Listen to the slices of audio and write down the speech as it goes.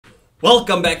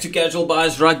Welcome back to Casual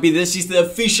Bias Rugby. This is the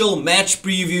official match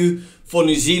preview for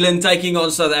New Zealand taking on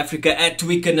South Africa at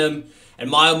Twickenham. And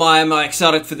my oh my, am I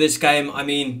excited for this game. I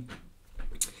mean,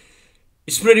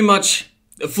 it's pretty much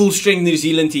a full-strength New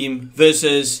Zealand team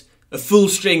versus a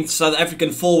full-strength South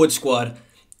African forward squad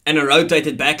and a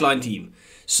rotated backline team.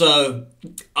 So,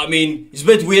 I mean, it's a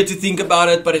bit weird to think about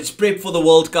it, but it's prep for the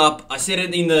World Cup. I said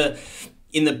it in the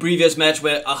previous match,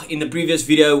 in the previous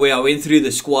video where I went through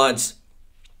the squads,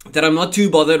 that I'm not too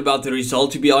bothered about the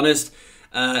result, to be honest,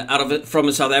 from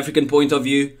a South African point of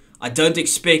view. I don't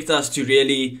expect us to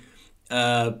really,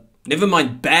 never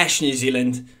mind bash New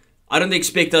Zealand, I don't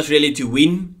expect us really to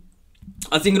win.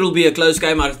 I think it'll be a close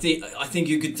game. I think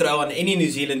you could throw on any New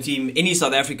Zealand team, any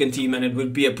South African team, and it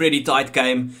would be a pretty tight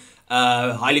game,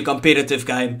 highly competitive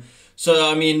game. So,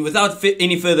 I mean, without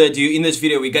any further ado, in this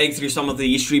video, we're going through some of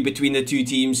the history between the two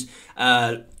teams,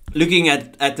 looking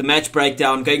at the match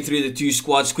breakdown, going through the two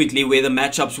squads quickly, where the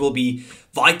matchups will be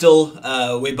vital,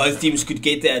 where both teams could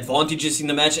get their advantages in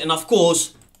the match. And of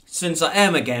course, since I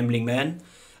am a gambling man,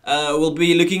 we'll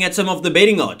be looking at some of the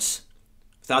betting odds.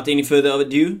 Without any further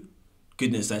ado,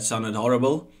 goodness, that sounded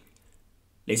horrible.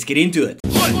 Let's get into it.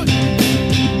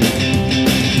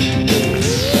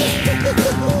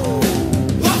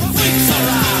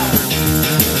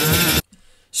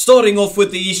 Starting off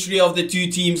with the history of the two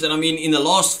teams, and I mean, in the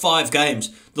last 5 games,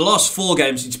 the last 4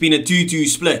 games, it's been a 2-2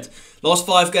 split. Last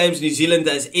 5 games, New Zealand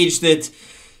has edged it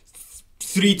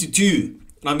 3-2.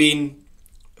 I mean,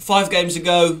 5 games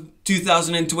ago,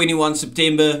 2021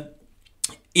 September,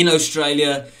 in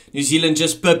Australia, New Zealand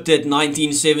just pipped it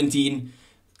 19-17.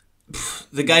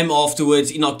 The game afterwards,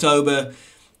 in October,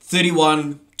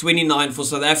 31-29 for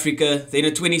South Africa, then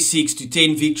a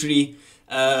 26-10 victory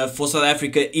for South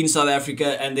Africa in South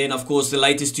Africa, and then of course the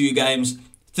latest 2 games,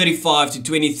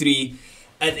 35-23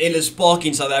 at Ellis Park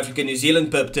in South Africa. New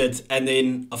Zealand pipped it, and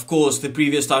then of course the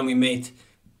previous time we met,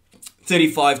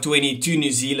 35-20 to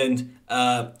New Zealand.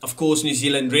 Of course, New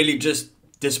Zealand really just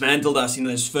dismantled us in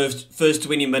those first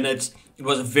 20 minutes. It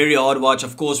was a very hard watch.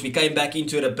 Of course, we came back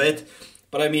into it a bit,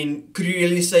 but I mean, could you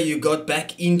really say you got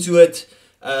back into it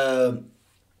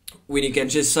when you can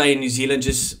just say New Zealand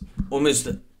just almost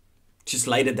just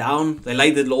laid it down? They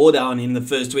laid the law down in the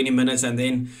first 20 minutes and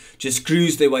then just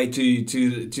cruised their way to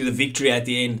the victory at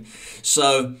the end.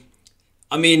 So,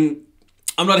 I mean,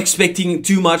 I'm not expecting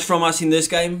too much from us in this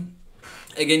game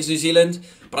against New Zealand,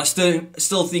 but I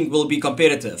still think we'll be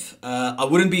competitive. I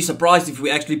wouldn't be surprised if we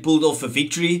actually pulled off a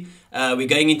victory. We're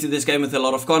going into this game with a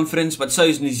lot of confidence, but so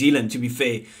is New Zealand, to be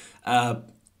fair.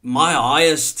 My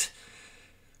highest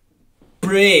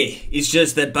prayer is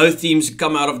just that both teams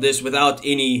come out of this without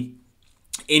any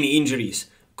injuries,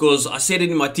 because I said it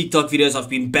in my TikTok videos. I've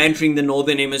been bantering the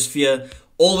Northern Hemisphere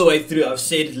all the way through. I've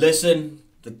said, listen,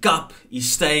 the cup is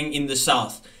staying in the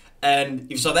South, and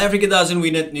if South Africa doesn't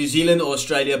win it, New Zealand or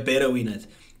Australia better win it.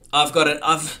 I've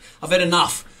had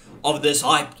enough of this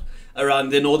hype around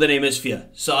the Northern Hemisphere.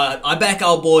 So I back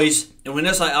our boys, and when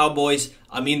I say our boys,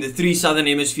 I mean the 3 Southern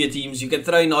Hemisphere teams. You can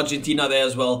throw in Argentina there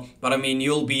as well, but I mean,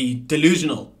 you'll be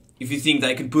delusional if you think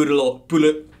they can pull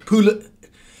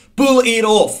it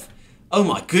off. Oh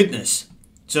my goodness.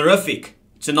 Terrific.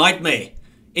 It's a nightmare.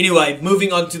 Anyway,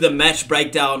 moving on to the match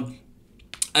breakdown.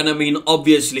 And I mean,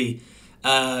 obviously,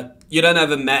 you don't have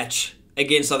a match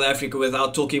against South Africa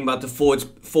without talking about the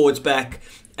forwards back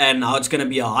and how it's going to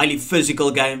be a highly physical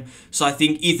game. So I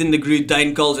think Ethan de Groot,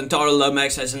 Dane Coles and Tyrell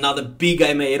Lomax has another big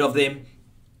game ahead of them.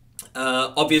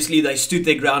 Obviously, they stood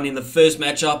their ground in the first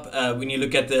matchup when you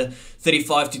look at the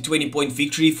 35-20 point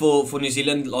victory for New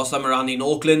Zealand last time around in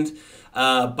Auckland.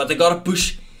 But they got to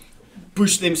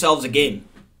push themselves again.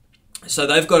 So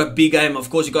they've got a big game. Of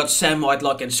course, you got Sam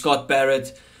Whitelock and Scott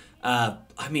Barrett. I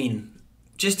mean,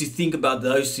 just to think about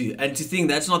those two, and to think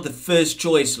that's not the first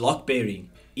choice lock pairing,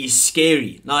 is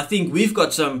scary. Now I think we've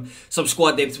got some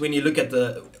squad depth when you look at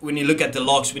the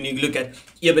locks. When you look at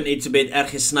Eben Etzebeth,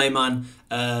 Erges Snyman,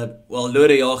 well, Lode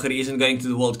Jager isn't going to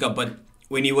the World Cup, but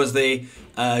when he was there,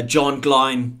 John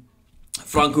Klein,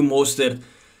 Franco Mostert,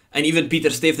 and even Peter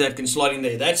Steff that can slot in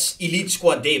there. That's elite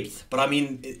squad depth. But I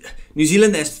mean, New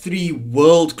Zealand has 3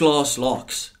 world-class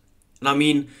locks, and I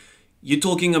mean, you're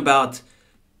talking about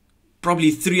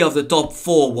probably 3 of the top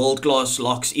 4 world-class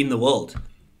locks in the world,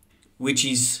 which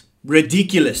is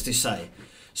ridiculous to say.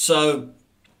 So,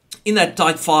 in that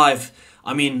tight 5,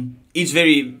 I mean, it's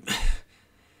very...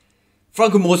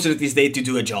 Franco Mostert is there to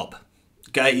do a job.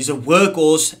 Okay, he's a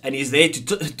workhorse and he's there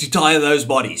to tire those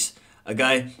bodies.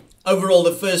 Okay, overall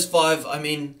the first 5, I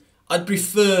mean, I'd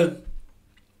prefer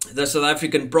the South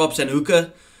African props and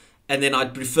hooker and then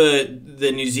I'd prefer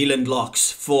the New Zealand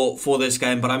locks for this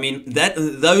game. But I mean,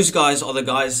 those guys are the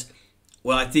guys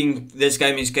where I think this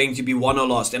game is going to be won or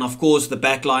lost. And of course, the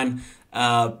back line,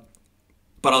 but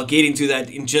I'll get into that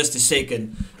in just a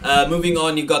second. Moving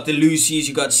on, you got the Lucies,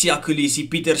 you got Siya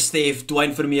Kolisi, Pieter Steff,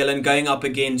 Dwayne Vermeulen going up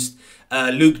against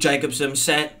Luke Jacobson,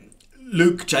 Sam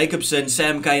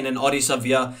Kane, and Adi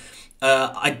Savia.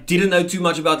 I didn't know too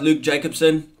much about Luke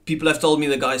Jacobson. People have told me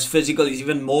the guy's physical. He's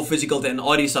even more physical than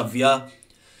Adi Savia,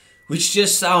 which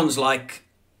just sounds like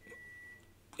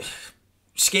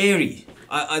scary.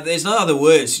 There's no other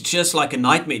words. It's just like a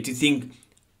nightmare to think,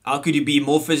 how could you be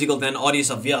more physical than Adi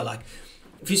Savia? Like,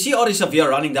 if you see Adi Savia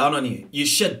running down on you, you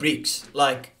shit bricks.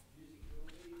 Like,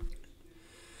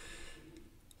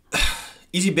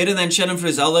 is he better than Shannon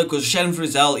Frizzell though? Because Shannon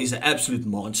Frizzell is an absolute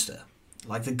monster.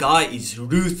 Like, the guy is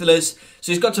ruthless.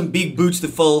 So he's got some big boots to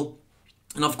fill.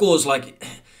 And of course, like,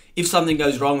 if something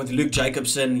goes wrong with Luke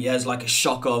Jacobson, he has like a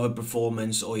shocker of a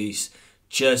performance, or he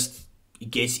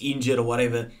gets injured or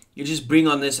whatever, you just bring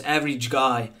on this average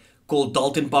guy called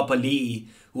Dalton Papali'i,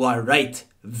 who I rate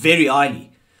very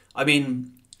highly. I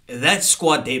mean, that's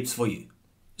squad depth for you.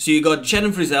 So you got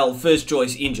Shannon Frizzell, first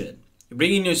choice, injured. You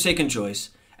bring in your second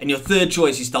choice, and your third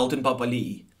choice is Dalton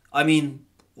Papali'i. I mean,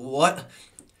 what?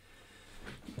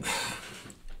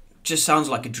 Just sounds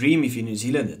like a dream if you're New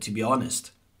Zealander, to be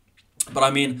honest. But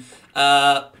I mean,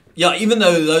 yeah, even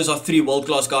though those are three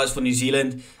world-class guys for New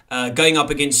Zealand, going up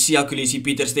against Siya Kolisi,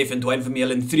 Pieter Steff, and Dwayne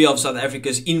Vermeulen, three of South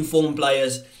Africa's in-form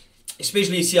players,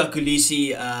 especially Siya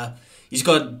Kolisi,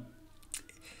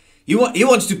 he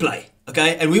wants to play,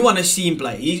 okay? And we want to see him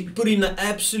play. He put in an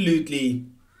absolutely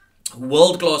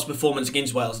world-class performance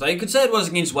against Wales. Now, you could say it was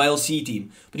against Wales C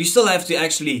team, but you still have to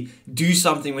actually do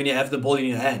something when you have the ball in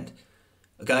your hand.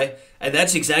 Okay, and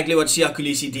that's exactly what Siya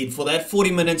Kolisi did. For that 40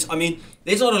 minutes, I mean,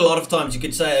 there's not a lot of times you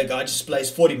could say a guy just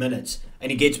plays 40 minutes and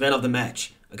he gets man of the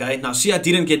match. Okay, now Siya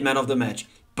didn't get man of the match,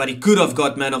 but he could have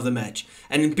got man of the match.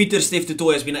 And Pieter Steff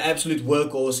has been an absolute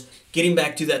workhorse, getting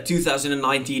back to that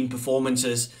 2019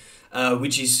 performances,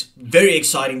 which is very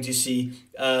exciting to see.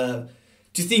 To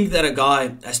think that a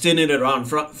guy has turned it around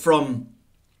from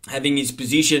having his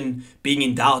position being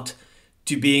in doubt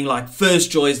to being like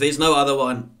first choice, there's no other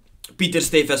one. Pieter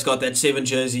Steff has got that 7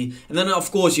 jersey. And then,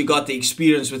 of course, you got the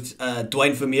experience with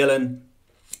Dwayne Vermeulen.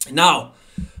 Now,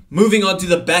 moving on to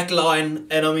the back line.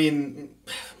 And, I mean,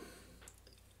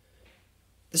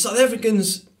 the South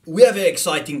Africans, we have an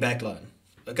exciting back line.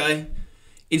 Okay?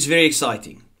 It's very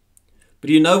exciting. But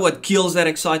you know what kills that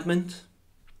excitement?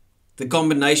 The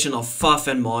combination of Faf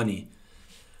and Mani.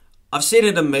 I've said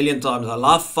it a million times. I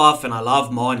love Faf and I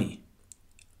love Mani.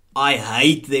 I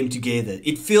hate them together.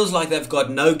 It feels like they've got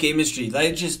no chemistry.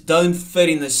 They just don't fit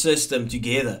in the system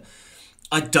together.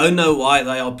 I don't know why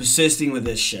they are persisting with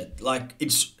this shit. Like,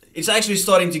 it's actually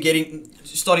starting to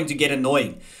get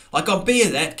annoying. Like, compare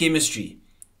that chemistry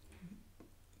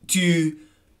to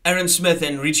Aaron Smith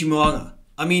and Richie Mo'unga.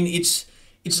 I mean, it's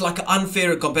like an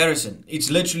unfair comparison. It's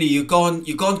literally, you can't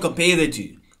compare the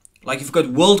two. Like, you've got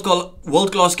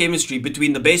world-class chemistry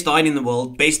between the best 9 in the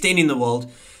world, best 10 in the world,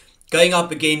 going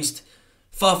up against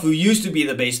Faf, who used to be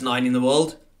the best 9 in the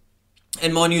world,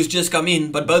 and Mani, who's just come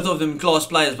in, but both of them class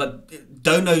players, but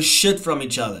don't know shit from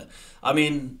each other. I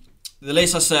mean, the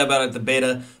less I say about it, the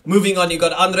better. Moving on, you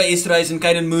got Andre Esterhuis and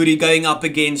Caden Moody going up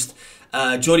against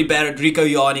Jordie Barrett, Rico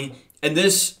Ioane, and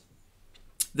this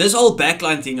whole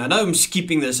backline thing, I know I'm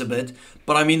skipping this a bit,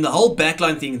 but I mean, the whole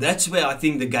backline thing, that's where I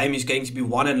think the game is going to be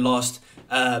won and lost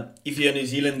if you're New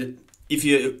Zealand, if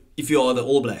you are the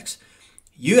All Blacks.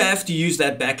 You have to use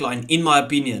that backline, in my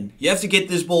opinion. You have to get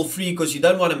this ball free because you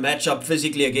don't want to match up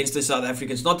physically against the South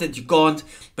Africans. Not that you can't,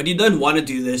 but you don't want to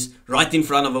do this right in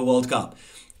front of a World Cup.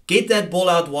 Get that ball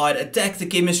out wide, attack the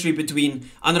chemistry between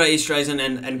Andre Esterhuis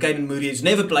and Caden Moody, who's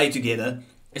never played together.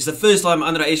 It's the first time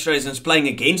Andre Esterhuis is playing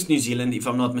against New Zealand, if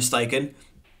I'm not mistaken.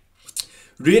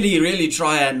 Really, really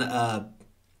try and, how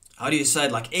do you say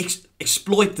it, like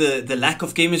exploit the lack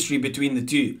of chemistry between the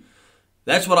two.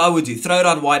 That's what I would do. Throw it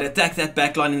out wide, attack that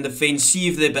backline in defense, see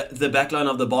if the backline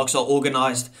of the box are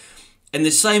organized. And the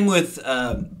same with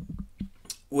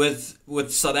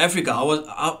South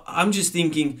Africa. I'm just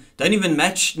thinking, don't even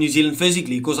match New Zealand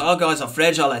physically because our guys are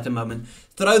fragile at the moment.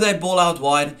 Throw that ball out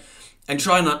wide and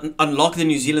try and unlock the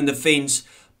New Zealand defense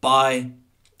by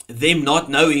them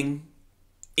not knowing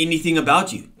anything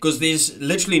about you. Because there's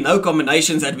literally no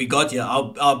combinations that we got here.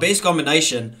 Our best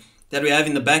combination that we have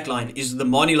in the back line is the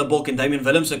Manie Libbok and Damian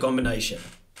Willemse combination.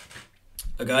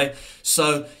 Okay?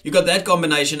 So, you got that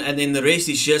combination and then the rest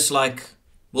is just like,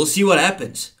 we'll see what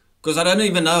happens. Because I don't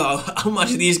even know how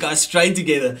much these guys train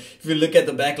together. If you look at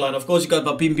the back line, of course, you got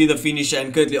Mapimpi, the finisher,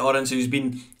 and Kurtley Arends, who's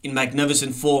been in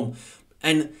magnificent form.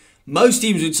 And most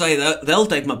teams would say that they'll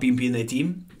take Mapimpi in their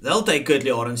team. They'll take Kurtley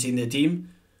Arends in their team.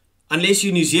 Unless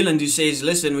you're New Zealand, who says,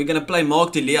 listen, we're going to play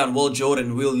Mark De Leon, Will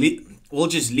Jordan. We'll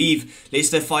just leave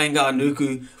Lester Fainga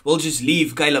Anuku. We'll just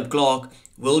leave Caleb Clark.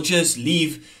 We'll just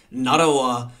leave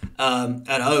Narawa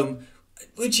at home.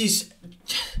 Which is...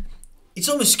 It's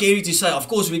almost scary to say. Of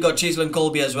course, we got Cheslin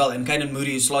Colby as well, and Kanan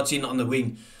Moody who slots in on the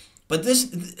wing. But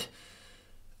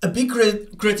a big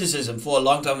criticism for a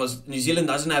long time was New Zealand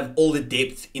doesn't have all the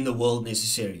depth in the world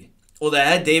necessarily. Or they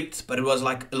had depth, but it was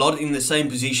like a lot in the same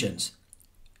positions.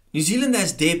 New Zealand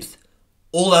has depth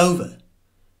all over.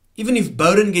 Even if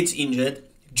Bowden gets injured,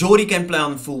 Geordie can play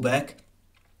on fullback.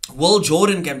 Will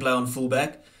Jordan can play on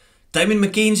fullback. Damien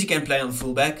McKenzie can play on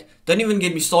fullback. Don't even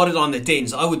get me started on the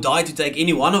 10s. I would die to take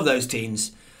any one of those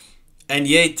 10s. And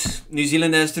yet, New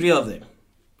Zealand has 3 of them.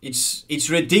 It's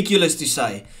ridiculous to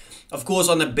say. Of course,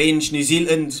 on the bench, New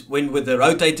Zealand went with the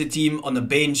rotated team on the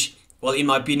bench. Well, in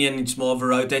my opinion, it's more of a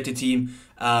rotated team.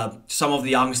 Some of the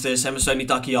youngsters, Samisoni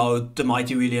Takiao,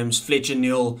 Tamaiti Williams, Fletcher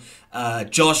Neal,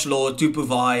 Josh Law, Tupu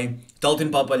Vai,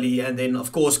 Dalton Papali, and then,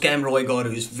 of course, Cam Roygard,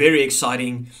 who is very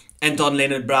exciting, Anton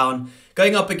Leonard-Brown.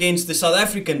 Going up against the South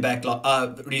African back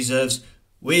reserves,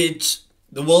 with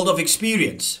the world of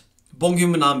experience. Bongi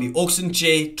Manambi, Oxen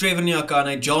Che, Trevor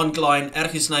Nyakane, John Klein,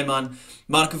 Ergie Snyman,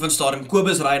 Marco van Staden,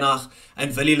 Kobus Reinach,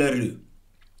 and Willie Leroux.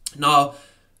 Now,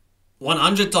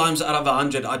 100 times out of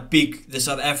 100, I'd pick the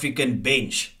South African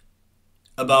bench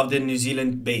above the New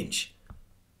Zealand bench.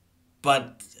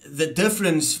 But the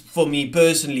difference for me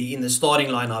personally in the starting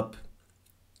lineup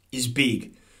is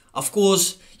big. Of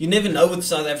course, you never know with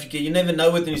South Africa, you never know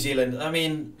with New Zealand. I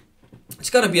mean, it's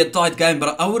going to be a tight game,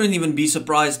 but I wouldn't even be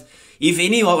surprised if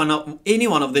any one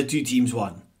of the 2 teams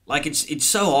won. Like, it's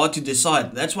so hard to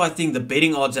decide. That's why I think the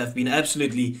betting odds have been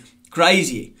absolutely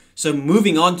crazy. So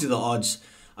moving on to the odds,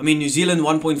 I mean, New Zealand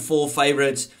 1.4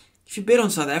 favourites. If you bet on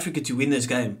South Africa to win this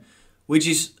game, which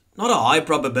is not a high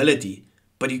probability,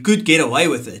 but you could get away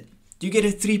with it, you get a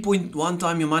 3.1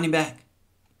 time your money back.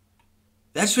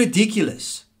 That's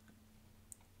ridiculous.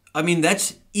 I mean,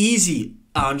 that's easy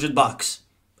 $100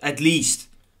 at least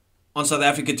on South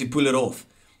Africa to pull it off.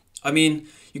 I mean,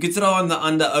 you could throw on the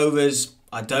under overs.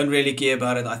 I don't really care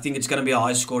about it. I think it's going to be a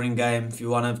high scoring game if you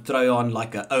want to throw on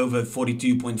like a over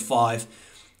 42.5.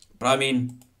 But I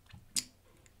mean,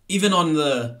 even on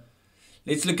the,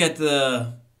 let's look at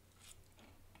the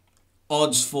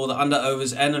odds for the under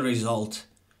overs and the result.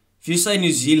 If you say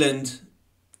New Zealand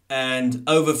and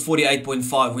over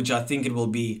 48.5, which I think it will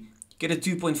be, get a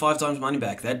 2.5 times money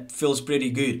back. That feels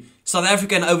pretty good. South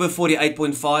Africa and over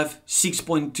 48.5,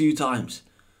 6.2 times.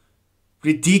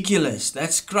 Ridiculous.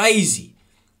 That's crazy.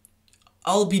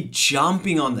 I'll be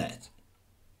jumping on that.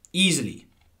 Easily.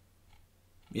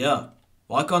 Yeah.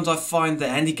 Why can't I find the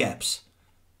handicaps?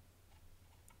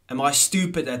 Am I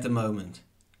stupid at the moment?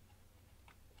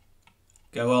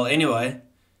 Okay, well, anyway.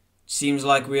 Seems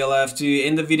like we'll have to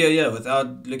end the video here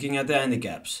without looking at the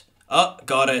handicaps. Oh,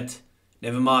 got it.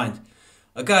 Never mind.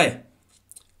 Okay,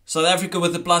 South Africa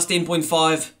with the plus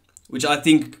 10.5, which I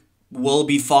think will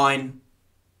be fine.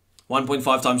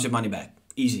 1.5 times your money back.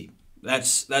 Easy.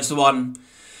 That's the one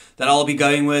that I'll be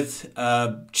going with.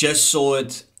 Just saw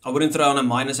it. I wouldn't throw on a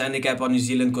minus handicap on New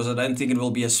Zealand because I don't think it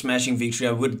will be a smashing victory.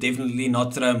 I would definitely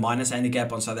not throw a minus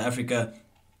handicap on South Africa.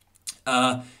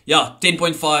 Yeah,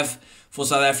 10.5 for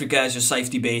South Africa as your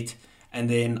safety bet. And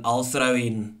then I'll throw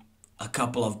in a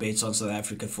couple of bets on South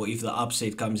Africa for if the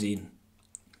upset comes in,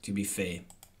 to be fair.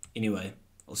 Anyway,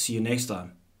 I'll see you next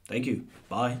time. Thank you.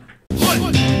 Bye.